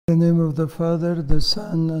In the name of the Father, the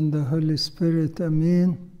Son, and the Holy Spirit.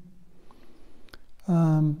 Amen.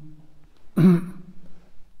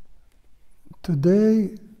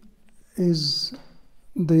 Today is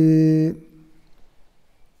the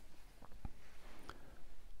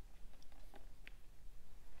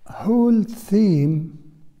whole theme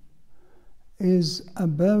is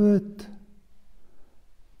about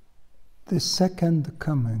the second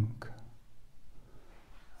coming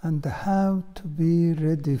and how to be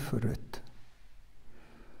ready for it.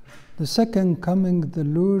 The second coming, the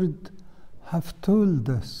Lord have told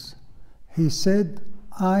us. He said,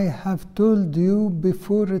 I have told you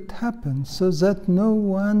before it happens, so that no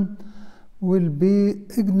one will be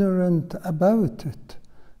ignorant about it.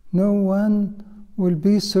 No one will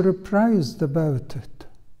be surprised about it.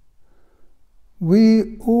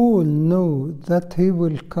 We all know that He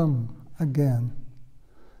will come again.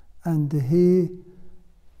 And He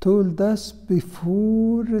told us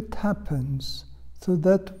before it happens, so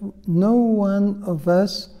that no one of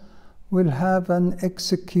us will have an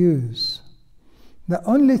excuse. The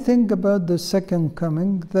only thing about the second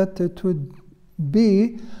coming, that it would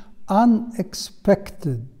be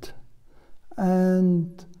unexpected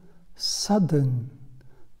and sudden.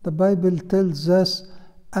 The Bible tells us,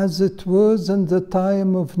 as it was in the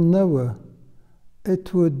time of Noah,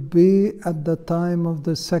 it would be at the time of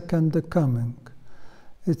the second coming.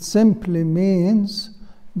 It simply means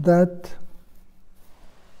that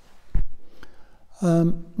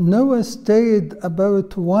Noah stayed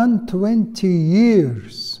about 120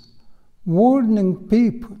 years warning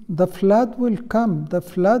people, the flood will come, the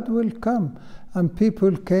flood will come. And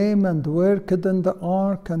people came and worked in the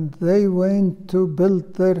ark, and they went to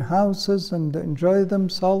build their houses and enjoy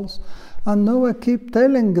themselves. And Noah kept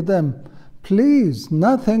telling them, please,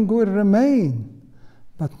 nothing will remain.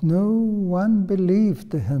 But no one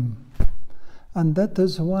believed him. And that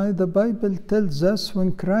is why the Bible tells us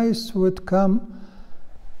when Christ would come,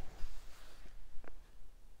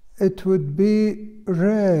 it would be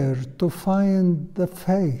rare to find the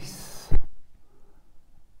faith.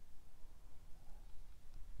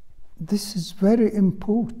 This is very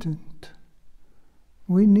important.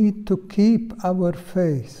 We need to keep our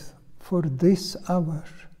faith for this hour.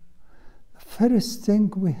 The first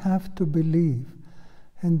thing we have to believe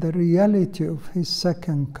in the reality of His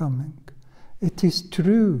second coming. It is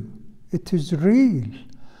true. It is real.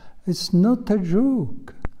 It's not a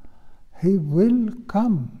joke. He will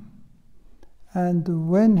come. And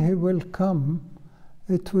when He will come,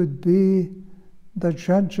 it would be the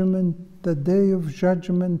judgment, the day of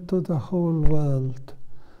judgment to the whole world,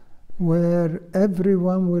 where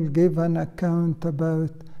everyone will give an account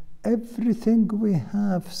about everything we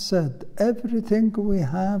have said, everything we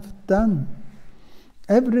have done,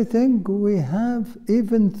 everything we have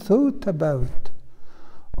even thought about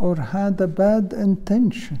or had a bad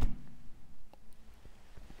intention.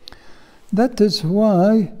 That is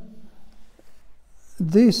why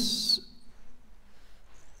this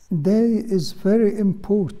day is very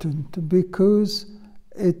important, because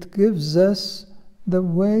it gives us the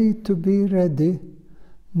way to be ready,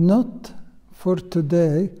 not for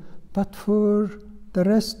today, but for the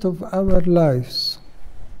rest of our lives.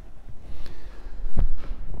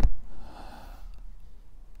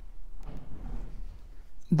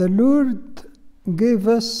 The Lord gave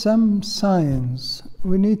us some signs.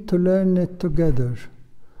 We need to learn it together.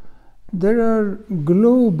 There are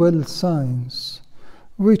global signs,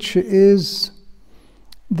 which is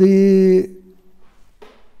the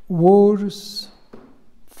wars,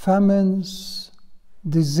 famines,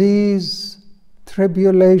 disease,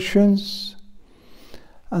 tribulations.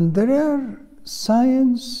 And there are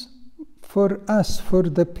signs for us, for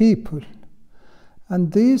the people.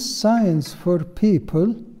 And these signs for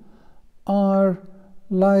people are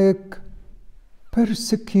like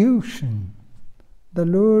persecution. The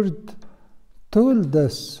Lord told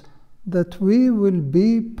us that we will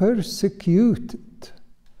be persecuted,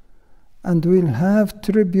 and we'll have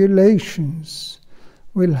tribulations,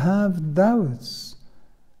 we'll have doubts,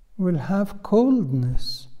 we'll have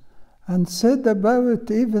coldness, and said about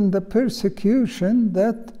even the persecution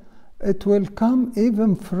that it will come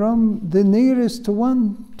even from the nearest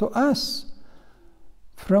one to us,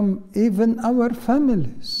 from even our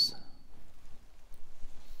families.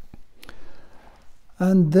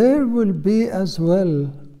 And there will be as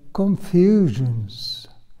well confusions.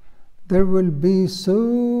 There will be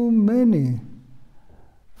so many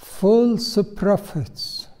false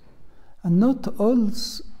prophets, and not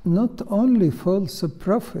only false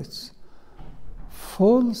prophets,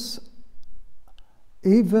 false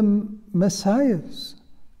even messiahs.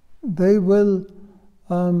 They will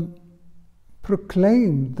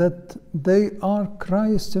proclaim that they are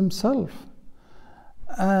Christ himself.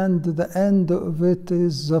 And the end of it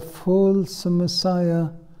is the false Messiah,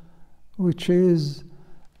 which is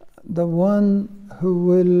the one who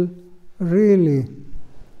will really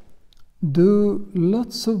do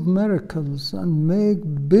lots of miracles and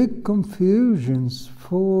make big confusions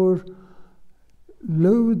for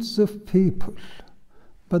loads of people.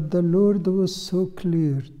 But the Lord was so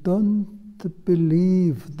clear, don't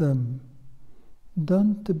believe them.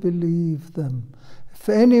 Don't believe them. If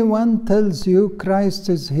anyone tells you Christ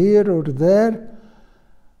is here or there,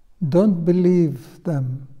 don't believe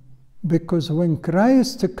them. Because when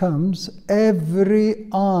Christ comes, every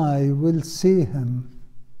eye will see him.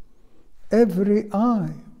 Every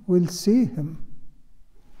eye will see him.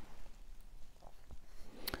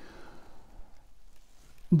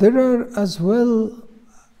 There are as well,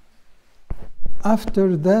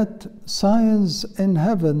 after that, signs in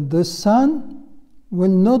heaven. The sun will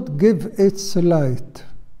not give its light.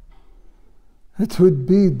 It would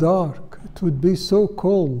be dark. It would be so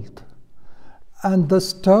cold. And the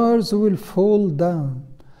stars will fall down.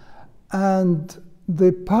 And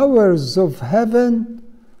the powers of heaven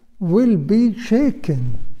will be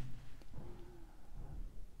shaken.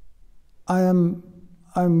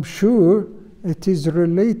 I'm sure it is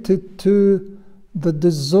related to the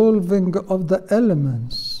dissolving of the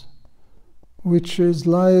elements, which is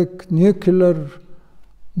like nuclear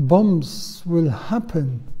bombs will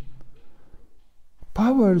happen.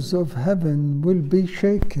 Powers of heaven will be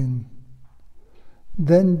shaken.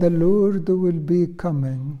 Then the Lord will be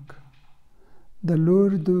coming. The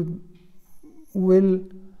Lord will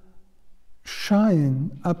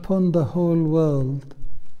shine upon the whole world.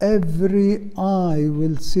 Every eye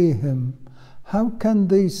will see him. How can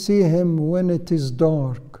they see him when it is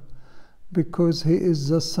dark? Because he is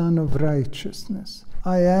the Son of Righteousness.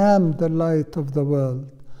 I am the light of the world.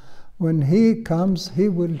 When he comes, he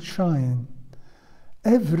will shine.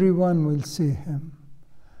 Everyone will see him.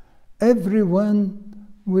 Everyone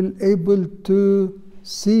will able to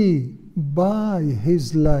see by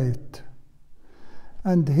his light.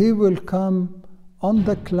 And he will come on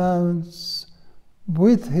the clouds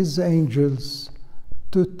with his angels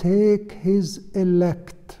to take his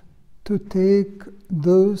elect, to take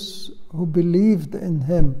those who believed in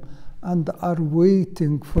him and are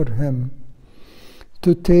waiting for him,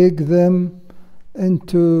 to take them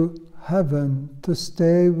into heaven, to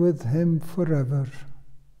stay with him forever.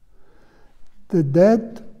 The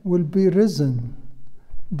dead will be risen.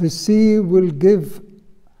 The sea will give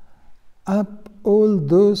up all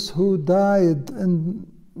those who died and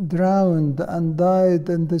drowned and died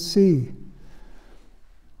in the sea.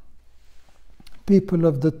 People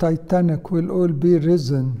of the Titanic will all be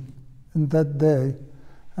risen in that day,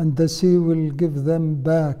 and the sea will give them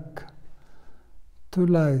back to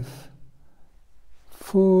life,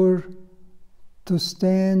 for to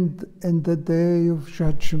stand in the day of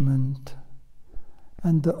judgment.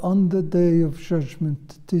 And on the day of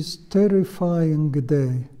judgment, it is a terrifying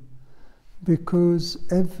day, because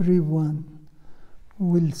everyone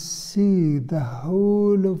will see the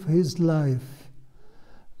whole of his life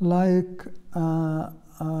like a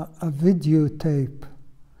videotape.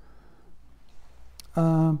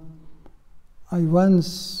 I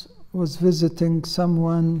once was visiting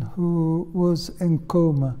someone who was in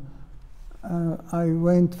coma. I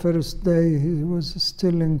went first day, he was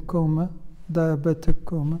still in coma, diabetic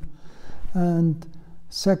coma. And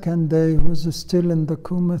second day, he was still in the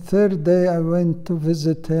coma. Third day, I went to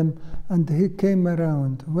visit him, and he came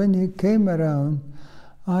around. When he came around,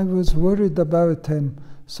 I was worried about him.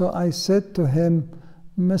 So I said to him,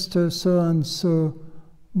 Mr. So-and-so,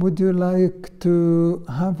 would you like to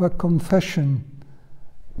have a confession?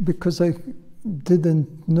 Because I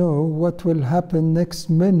didn't know what will happen next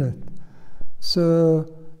minute. So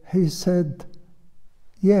he said,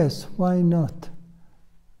 yes, why not?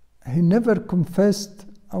 He never confessed.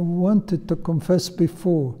 I wanted to confess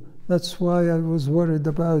before. That's why I was worried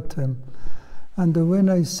about him. And when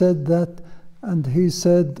I said that, and he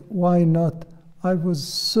said, why not? I was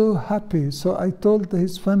so happy. So I told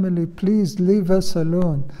his family, please leave us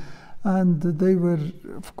alone. And they were,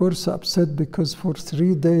 of course, upset because for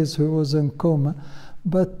 3 days he was in coma.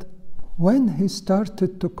 But when he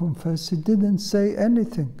started to confess, he didn't say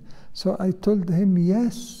anything. So I told him,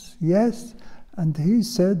 yes, yes. And he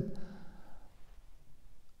said,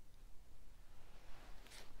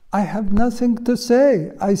 I have nothing to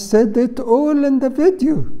say. I said it all in the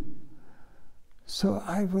video. So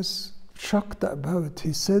I was shocked about it.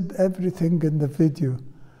 He said everything in the video.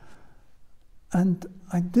 And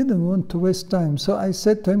I didn't want to waste time. So I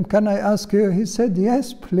said to him, can I ask you? He said,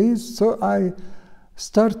 yes, please. So I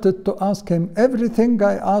started to ask him everything.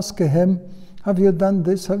 I asked him, have you done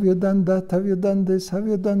this? Have you done that? Have you done this? Have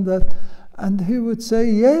you done that? And he would say,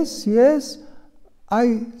 yes, yes,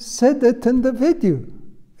 I said it in the video.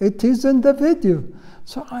 It is in the video.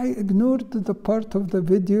 So I ignored the part of the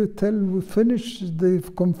video till we finished the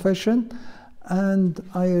confession, and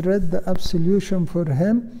I read the absolution for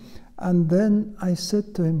him. And then I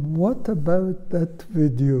said to him, what about that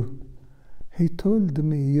video? He told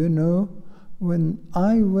me, you know, when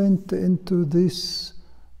I went into this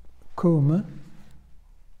coma,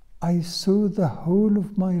 I saw the whole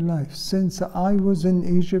of my life. Since I was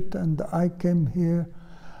in Egypt and I came here,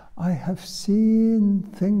 I have seen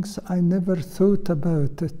things I never thought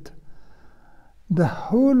about it. The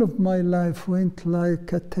whole of my life went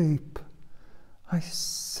like a tape. I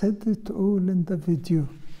said it all in the video.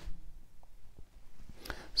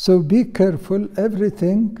 So be careful,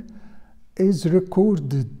 everything is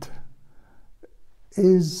recorded,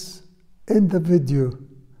 is in the video.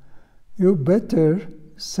 You better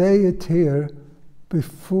say it here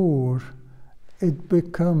before it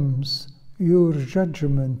becomes your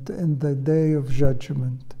judgment in the day of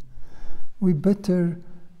judgment. We better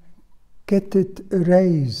get it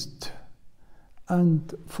erased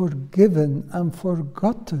and forgiven and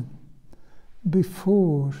forgotten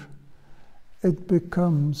before it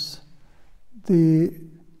becomes the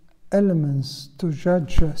elements to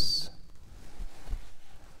judge us.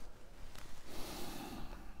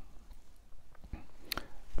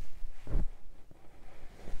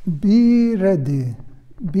 Be ready.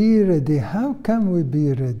 Be ready. How can we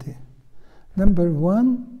be ready? Number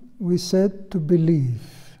one, we said to believe.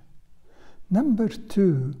 Number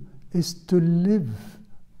two is to live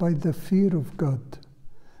by the fear of God.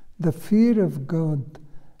 The fear of God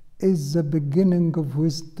is the beginning of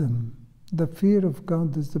wisdom. The fear of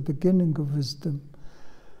God is the beginning of wisdom.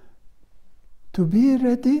 To be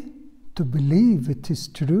ready, to believe it is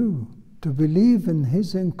true, to believe in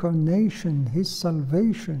His incarnation, His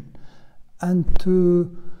salvation, and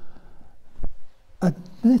to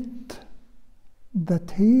admit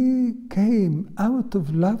that He came out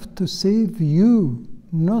of love to save you,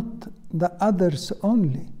 not the others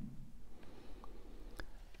only.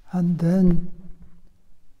 And then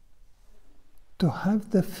to have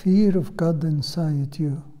the fear of God inside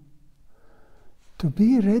you. To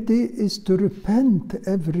be ready is to repent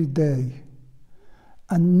every day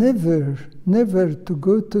and never to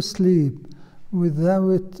go to sleep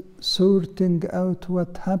without sorting out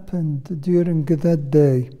what happened during that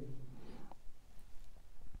day.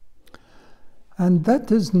 And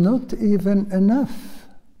that is not even enough.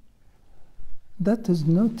 That is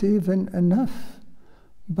not even enough,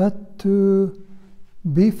 but to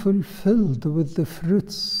be fulfilled with the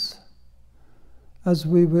fruits, as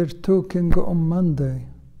we were talking on Monday,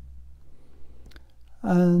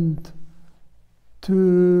 and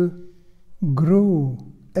to grow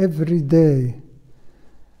every day,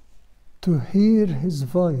 to hear His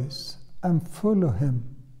voice and follow Him,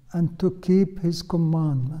 and to keep His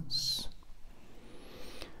commandments.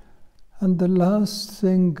 And the last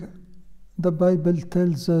thing the Bible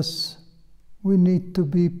tells us, we need to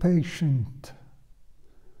be patient.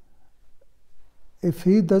 If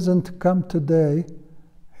He doesn't come today,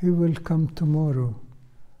 He will come tomorrow,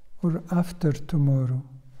 or after tomorrow,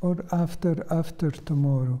 or after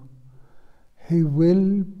tomorrow. He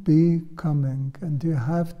will be coming, and you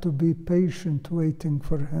have to be patient waiting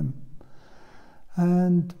for Him.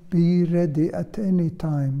 And be ready at any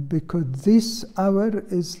time, because this hour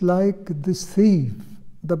is like this thief.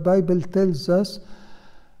 The Bible tells us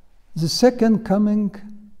the second coming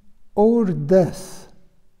or death,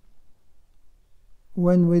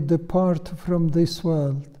 when we depart from this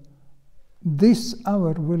world, this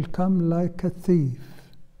hour will come like a thief.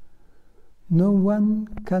 No one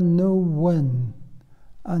can know when,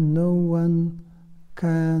 and no one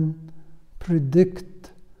can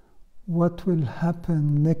predict what will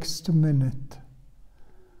happen next minute,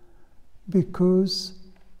 because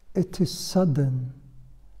it is sudden,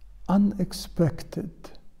 unexpected.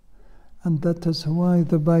 And that is why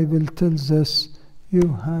the Bible tells us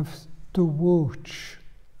you have to watch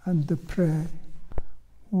and pray.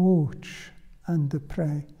 Watch and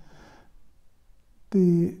pray.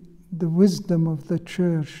 The wisdom of the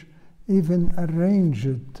church even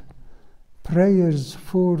arranged prayers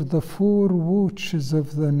for the 4 watches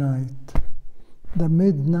of the night, the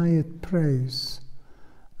midnight praise.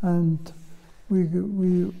 And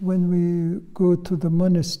when we go to the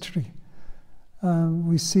monastery,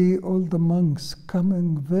 we see all the monks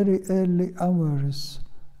coming very early hours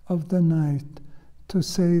of the night to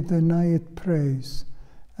say the night praise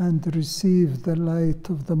and receive the light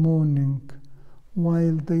of the morning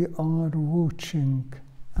while they are watching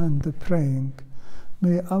and praying.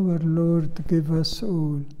 May our Lord give us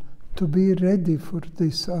all to be ready for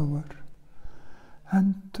this hour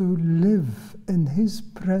and to live in His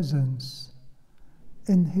presence,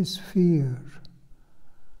 in His fear,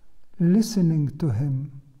 listening to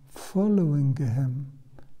Him, following Him,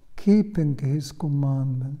 keeping His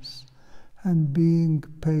commandments, and being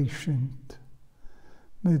patient.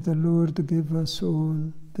 May the Lord give us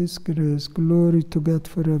all this grace. Glory to God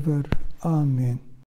forever. Amen.